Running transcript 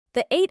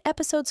The 8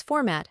 episodes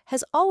format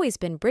has always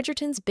been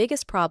Bridgerton's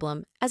biggest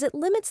problem, as it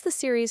limits the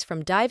series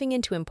from diving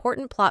into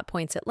important plot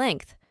points at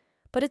length.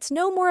 But it's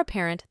no more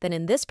apparent than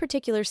in this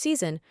particular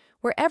season,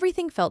 where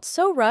everything felt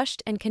so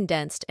rushed and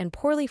condensed and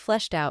poorly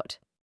fleshed out.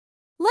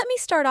 Let me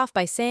start off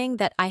by saying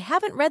that I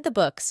haven't read the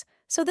books,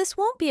 so this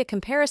won't be a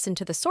comparison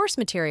to the source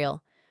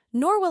material,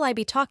 nor will I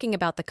be talking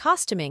about the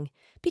costuming,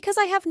 because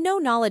I have no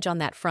knowledge on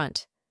that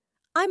front.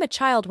 I'm a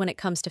child when it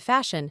comes to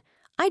fashion.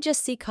 I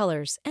just see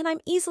colors, and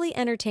I'm easily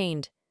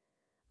entertained.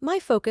 My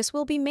focus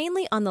will be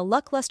mainly on the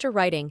lackluster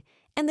writing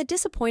and the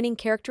disappointing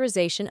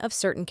characterization of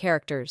certain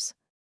characters.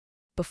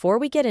 Before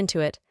we get into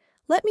it,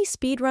 let me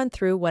speed run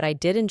through what I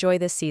did enjoy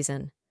this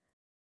season.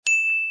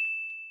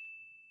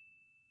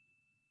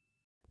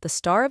 The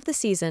star of the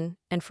season,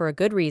 and for a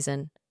good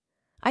reason.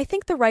 I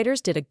think the writers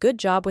did a good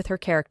job with her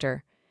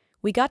character.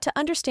 We got to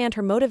understand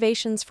her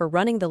motivations for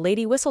running the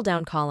Lady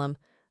Whistledown column,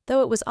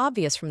 though it was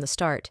obvious from the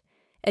start,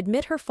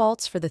 admit her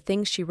faults for the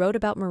things she wrote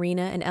about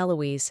Marina and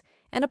Eloise,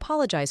 and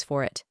apologize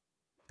for it.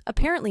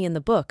 Apparently in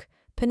the book,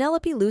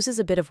 Penelope loses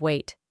a bit of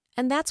weight,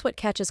 and that's what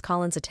catches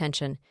Colin's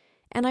attention,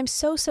 and I'm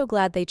so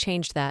glad they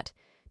changed that,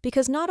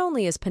 because not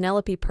only is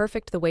Penelope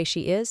perfect the way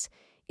she is,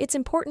 it's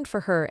important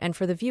for her and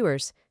for the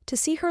viewers to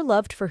see her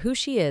loved for who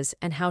she is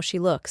and how she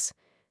looks.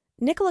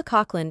 Nicola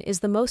Coughlan is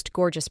the most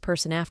gorgeous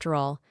person after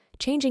all.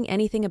 Changing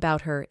anything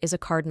about her is a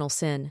cardinal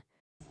sin.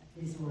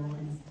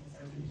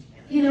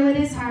 You know, it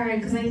is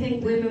hard because I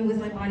think women with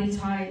my body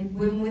type,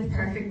 women with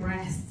perfect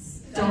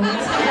breasts, don't.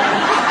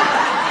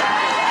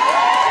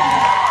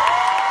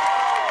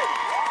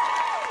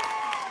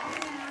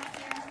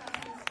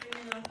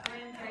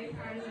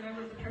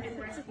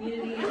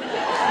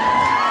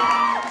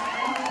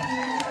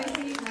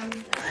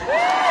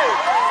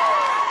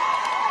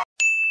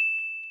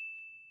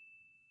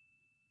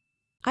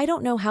 I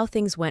don't know how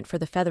things went for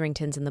the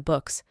Featheringtons in the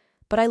books,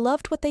 but I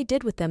loved what they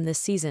did with them this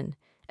season,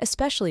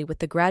 especially with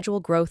the gradual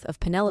growth of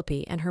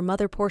Penelope and her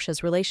mother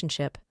Portia's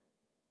relationship.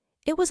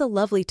 It was a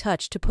lovely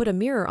touch to put a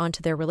mirror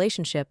onto their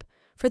relationship,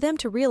 for them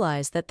to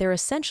realize that they're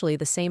essentially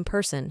the same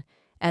person,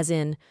 as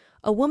in,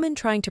 a woman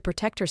trying to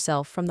protect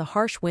herself from the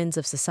harsh winds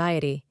of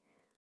society.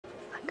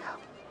 Let go.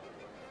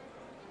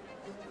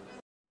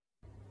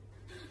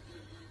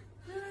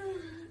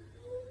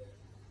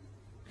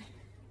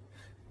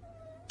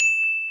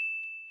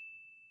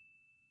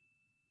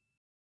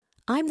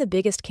 I'm the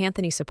biggest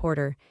Canthony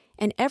supporter,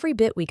 and every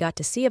bit we got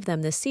to see of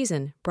them this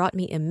season brought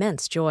me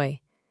immense joy.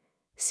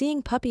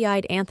 Seeing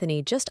puppy-eyed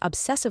Anthony just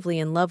obsessively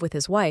in love with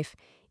his wife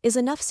is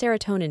enough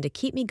serotonin to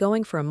keep me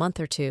going for a month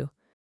or two.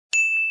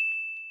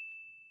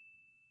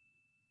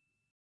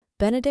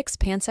 Benedict's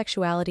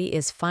pansexuality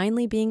is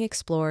finally being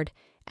explored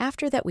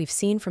after that we've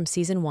seen from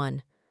season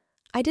 1.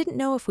 I didn't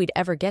know if we'd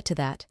ever get to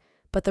that,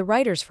 but the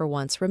writers for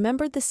once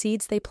remembered the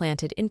seeds they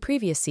planted in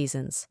previous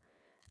seasons.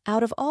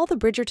 Out of all the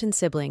Bridgerton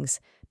siblings,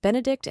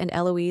 Benedict and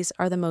Eloise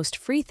are the most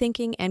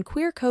free-thinking and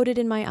queer-coded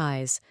in my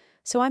eyes,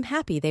 so I'm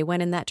happy they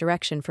went in that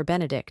direction for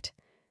Benedict.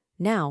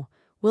 Now,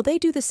 will they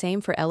do the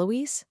same for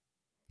Eloise?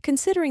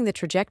 Considering the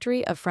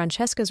trajectory of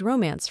Francesca's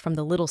romance from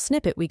the little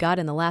snippet we got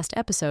in the last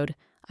episode,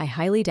 I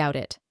highly doubt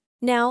it.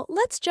 Now,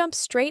 let's jump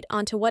straight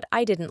onto what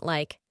I didn't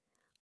like.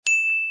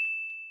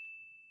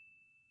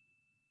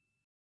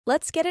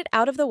 Let's get it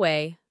out of the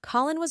way.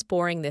 Colin was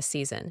boring this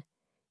season.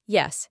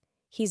 Yes,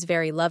 he's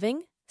very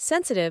loving,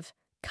 sensitive,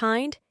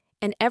 kind,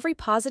 and every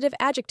positive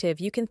adjective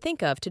you can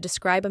think of to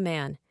describe a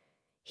man.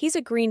 He's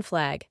a green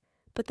flag,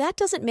 but that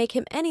doesn't make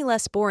him any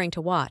less boring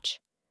to watch.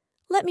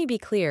 Let me be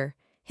clear,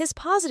 his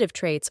positive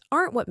traits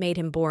aren't what made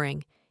him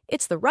boring.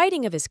 It's the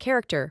writing of his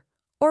character,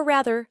 or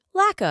rather,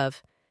 lack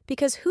of,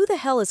 because who the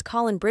hell is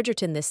Colin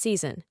Bridgerton this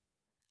season?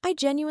 I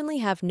genuinely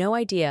have no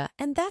idea,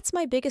 and that's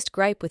my biggest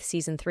gripe with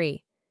Season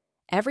 3.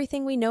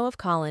 Everything we know of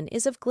Colin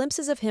is of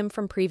glimpses of him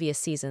from previous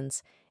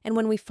seasons, and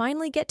when we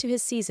finally get to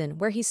his season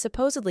where he's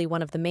supposedly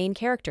one of the main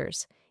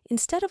characters,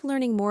 instead of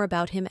learning more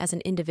about him as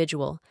an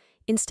individual,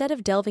 instead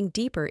of delving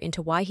deeper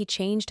into why he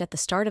changed at the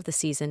start of the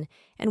season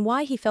and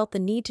why he felt the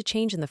need to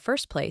change in the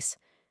first place,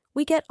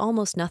 we get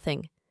almost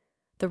nothing.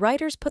 The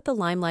writers put the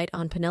limelight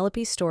on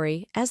Penelope's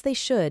story, as they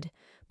should,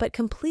 but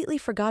completely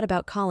forgot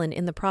about Colin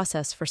in the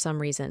process for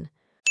some reason.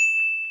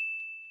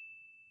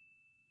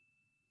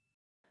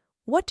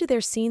 What do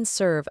their scenes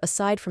serve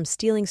aside from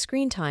stealing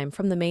screen time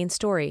from the main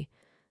story?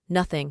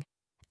 Nothing.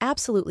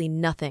 Absolutely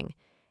nothing.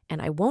 And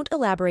I won't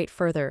elaborate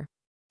further.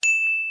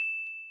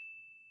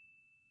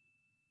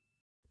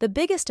 The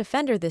biggest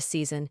offender this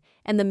season,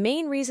 and the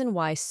main reason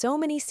why so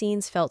many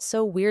scenes felt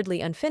so weirdly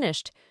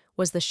unfinished,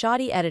 was the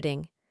shoddy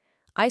editing.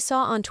 I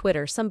saw on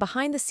Twitter some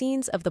behind the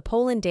scenes of the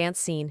Poland dance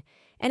scene,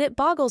 and it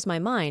boggles my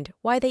mind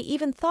why they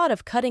even thought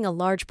of cutting a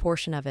large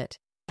portion of it.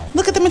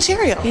 Look at the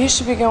material. You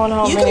should be going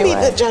home anyway. You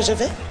can be the judge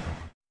of it.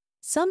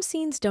 Some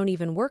scenes don't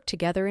even work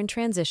together in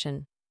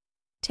transition.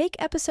 Take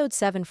episode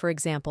 7, for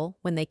example,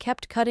 when they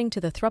kept cutting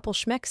to the thruple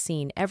schmeck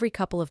scene every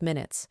couple of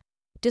minutes,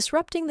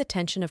 disrupting the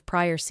tension of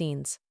prior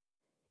scenes.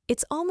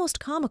 It's almost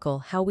comical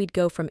how we'd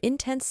go from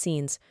intense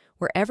scenes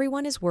where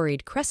everyone is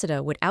worried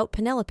Cressida would out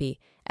Penelope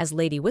as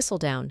Lady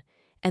Whistledown,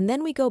 And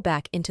then we go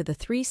back into the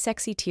three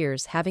sexy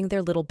tiers having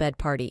their little bed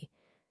party.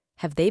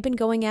 Have they been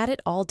going at it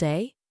all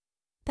day?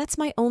 That's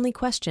my only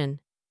question.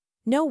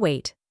 No,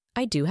 wait,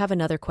 I do have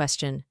another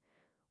question.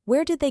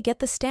 Where did they get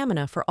the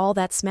stamina for all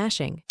that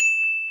smashing?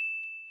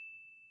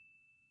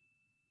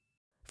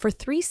 For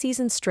 3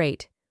 seasons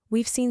straight,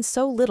 we've seen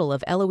so little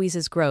of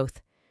Eloise's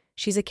growth.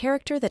 She's a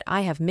character that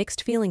I have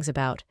mixed feelings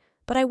about,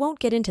 but I won't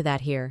get into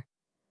that here.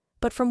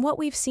 But from what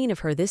we've seen of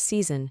her this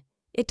season,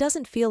 it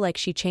doesn't feel like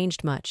she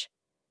changed much.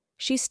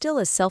 She's still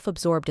as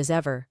self-absorbed as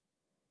ever.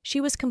 She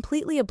was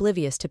completely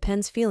oblivious to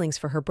Penn's feelings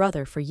for her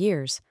brother for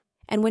years,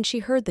 and when she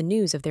heard the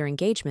news of their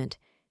engagement,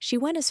 she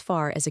went as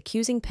far as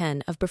accusing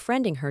Penn of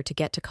befriending her to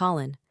get to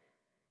Colin.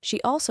 She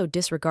also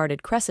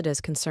disregarded Cressida's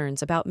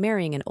concerns about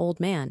marrying an old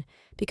man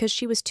because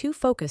she was too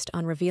focused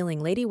on revealing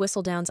Lady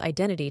Whistledown's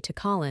identity to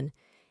Colin,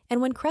 and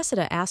when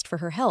Cressida asked for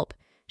her help,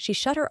 she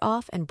shut her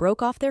off and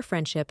broke off their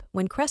friendship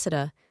when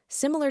Cressida,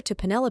 similar to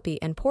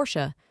Penelope and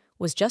Portia,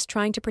 was just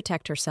trying to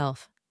protect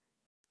herself.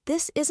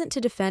 This isn't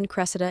to defend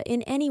Cressida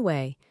in any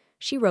way.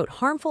 She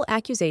wrote harmful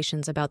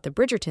accusations about the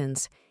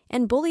Bridgertons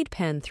and bullied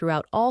Penn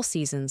throughout all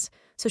seasons,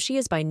 so she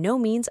is by no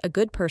means a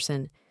good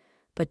person.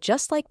 But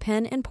just like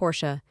Penn and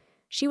Portia,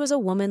 she was a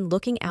woman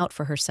looking out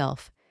for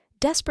herself,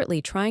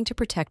 desperately trying to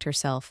protect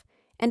herself,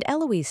 and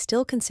Eloise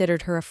still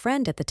considered her a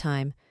friend at the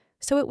time,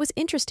 so it was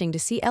interesting to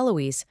see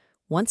Eloise,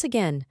 once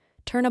again,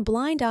 turn a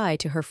blind eye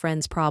to her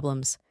friend's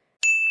problems.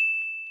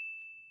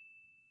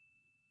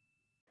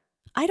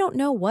 I don't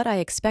know what I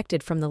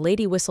expected from the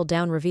Lady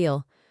Whistledown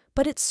reveal,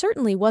 but it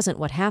certainly wasn't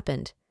what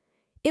happened.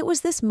 It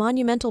was this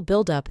monumental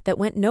build-up that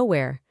went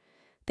nowhere.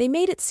 They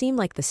made it seem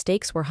like the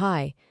stakes were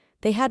high.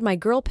 They had my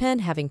girl Penn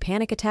having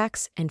panic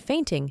attacks and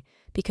fainting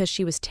because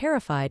she was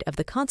terrified of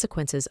the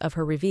consequences of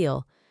her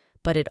reveal,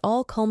 but it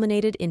all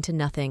culminated into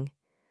nothing.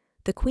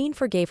 The Queen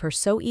forgave her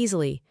so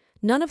easily.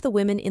 None of the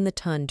women in the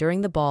tun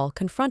during the ball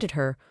confronted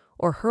her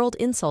or hurled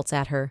insults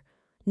at her.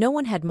 No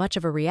one had much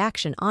of a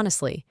reaction,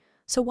 honestly.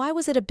 So why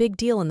was it a big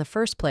deal in the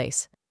first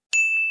place?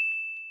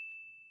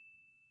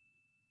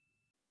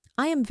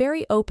 I am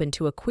very open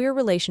to a queer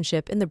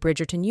relationship in the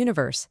Bridgerton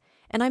universe,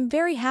 and I'm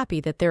very happy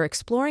that they're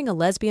exploring a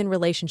lesbian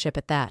relationship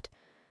at that.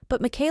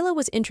 But Michaela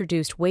was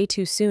introduced way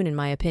too soon, in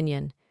my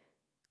opinion.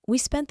 We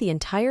spent the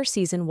entire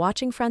season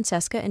watching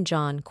Francesca and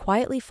John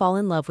quietly fall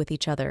in love with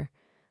each other.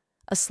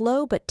 A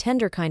slow but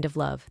tender kind of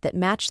love that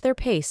matched their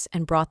pace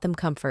and brought them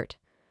comfort.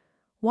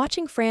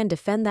 Watching Fran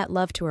defend that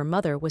love to her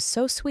mother was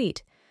so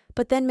sweet,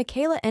 but then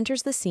Michaela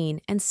enters the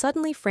scene and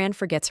suddenly Fran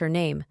forgets her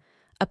name,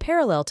 a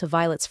parallel to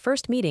Violet's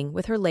first meeting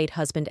with her late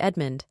husband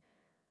Edmund.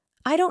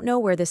 I don't know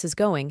where this is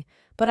going,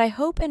 but I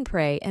hope and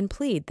pray and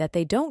plead that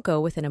they don't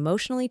go with an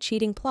emotionally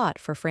cheating plot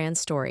for Fran's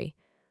story.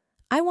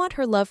 I want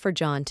her love for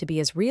John to be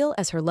as real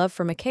as her love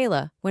for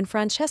Michaela when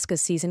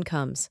Francesca's season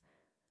comes.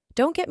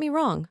 Don't get me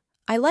wrong,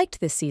 I liked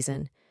this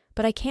season,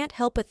 but I can't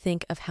help but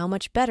think of how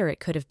much better it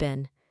could have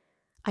been.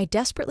 I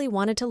desperately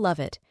wanted to love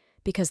it,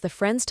 because the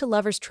friends to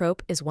lovers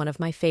trope is one of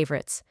my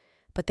favorites,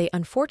 but they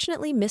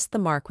unfortunately missed the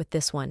mark with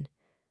this one.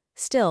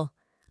 Still,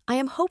 I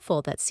am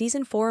hopeful that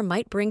Season 4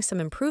 might bring some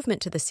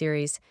improvement to the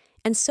series,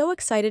 and so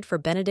excited for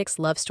Benedict's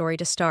love story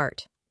to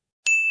start.